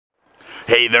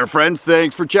Hey there friends,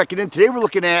 thanks for checking in. Today we're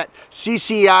looking at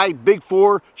CCI Big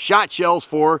 4 shot shells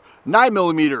for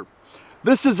 9mm.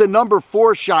 This is a number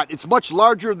 4 shot. It's much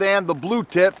larger than the blue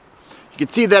tip. You can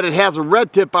see that it has a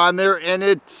red tip on there, and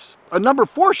it's a number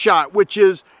 4 shot, which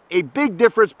is a big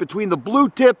difference between the blue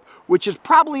tip, which is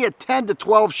probably a 10 to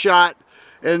 12 shot.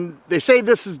 And they say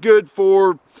this is good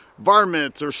for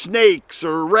varmints or snakes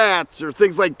or rats or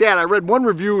things like that. I read one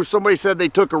review where somebody said they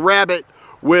took a rabbit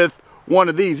with one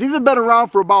of these. These have been around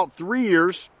for about 3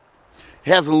 years. It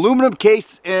has an aluminum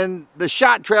case and the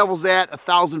shot travels at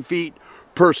 1,000 feet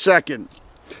per second.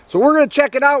 So we're going to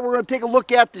check it out. We're going to take a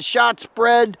look at the shot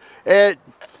spread at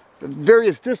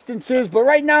various distances. But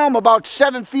right now I'm about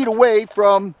 7 feet away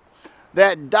from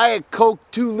that Diet Coke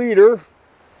 2 liter.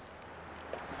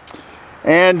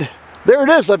 And there it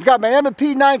is. I've got my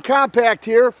M&P 9 compact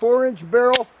here, 4-inch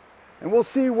barrel. And we'll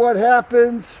see what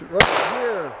happens right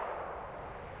here.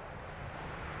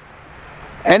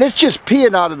 And it's just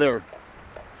peeing out of there.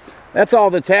 That's all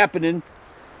that's happening.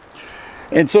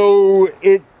 And so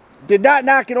it did not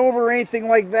knock it over or anything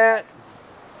like that.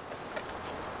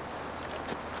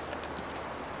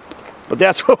 But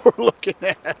that's what we're looking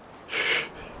at.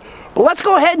 But let's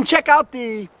go ahead and check out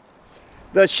the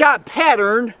shot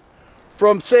pattern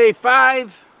from say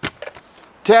 5,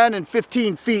 10, and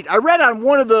 15 feet. I read on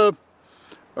one of the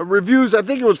reviews, I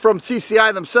think it was from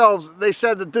CCI themselves, they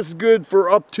said that this is good for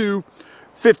up to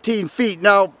 15 feet.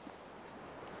 Now,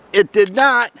 it did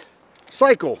not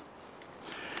cycle.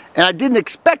 And I didn't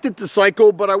expect it to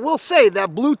cycle, but I will say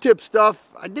that blue tip stuff,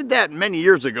 I did that many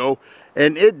years ago,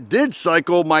 and it did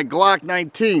cycle my Glock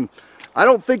 19. I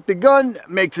don't think the gun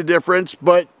makes a difference,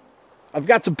 but I've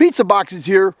got some pizza boxes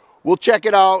here. We'll check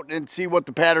it out and see what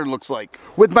the pattern looks like.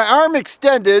 With my arm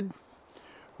extended,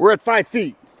 we're at 5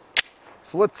 feet.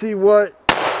 So let's see what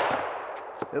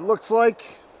it looks like.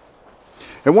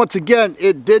 And once again,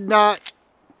 it did not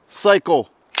cycle,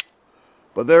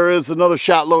 but there is another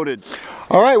shot loaded.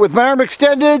 All right, with my arm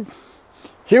extended,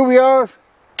 here we are,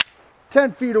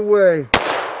 10 feet away.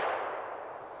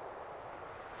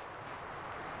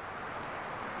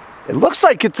 It looks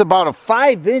like it's about a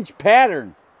 5-inch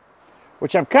pattern,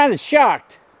 which I'm kind of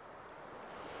shocked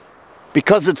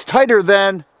because it's tighter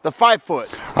than the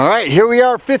 5-foot. All right, here we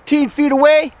are, 15 feet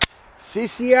away,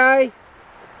 CCI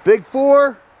Big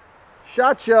 4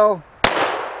 shot shell.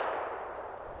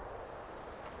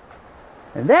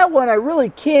 And that one I really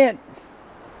can't,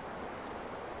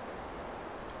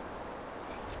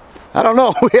 I don't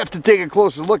know. We have to take a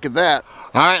closer look at that.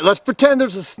 All right, let's pretend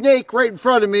there's a snake right in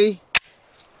front of me.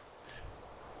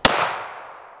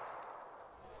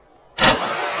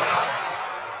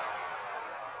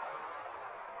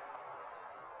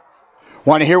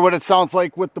 Want to hear what it sounds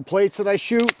like with the plates that I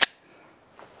shoot?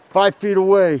 5 feet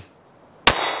away.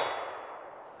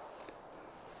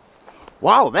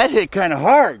 Wow, that hit kind of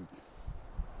hard.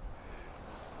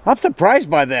 I'm surprised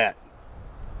by that.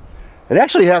 It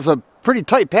actually has a pretty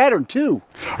tight pattern too.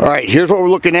 All right, here's what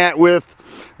we're looking at with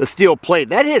the steel plate.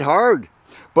 That hit hard,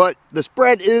 but the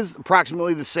spread is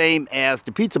approximately the same as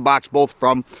the pizza box, both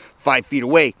from 5 feet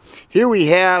away. Here we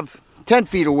have 10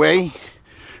 feet away.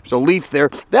 There's a leaf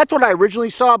there. That's what I originally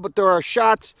saw, but there are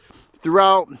shots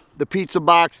throughout the pizza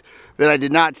box that I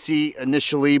did not see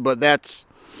initially, but that's,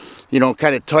 you know,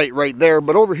 kind of tight right there.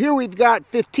 But over here we've got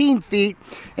 15 feet,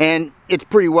 and it's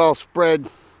pretty well spread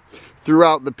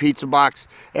throughout the pizza box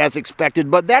as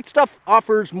expected. But that stuff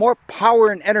offers more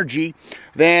power and energy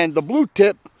than the blue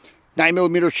tip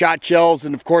 9mm shot shells.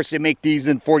 And of course they make these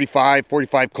in 45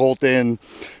 Colt, and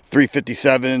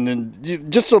 357,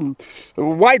 and just a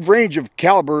wide range of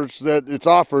calibers that it's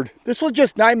offered. This was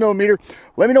just 9mm.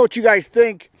 Let me know what you guys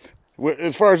think.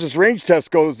 As far as this range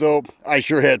test goes, though, I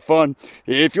sure had fun.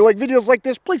 If you like videos like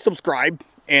this, please subscribe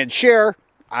and share.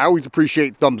 I always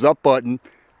appreciate thumbs up button.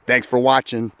 Thanks for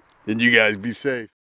watching, and you guys be safe.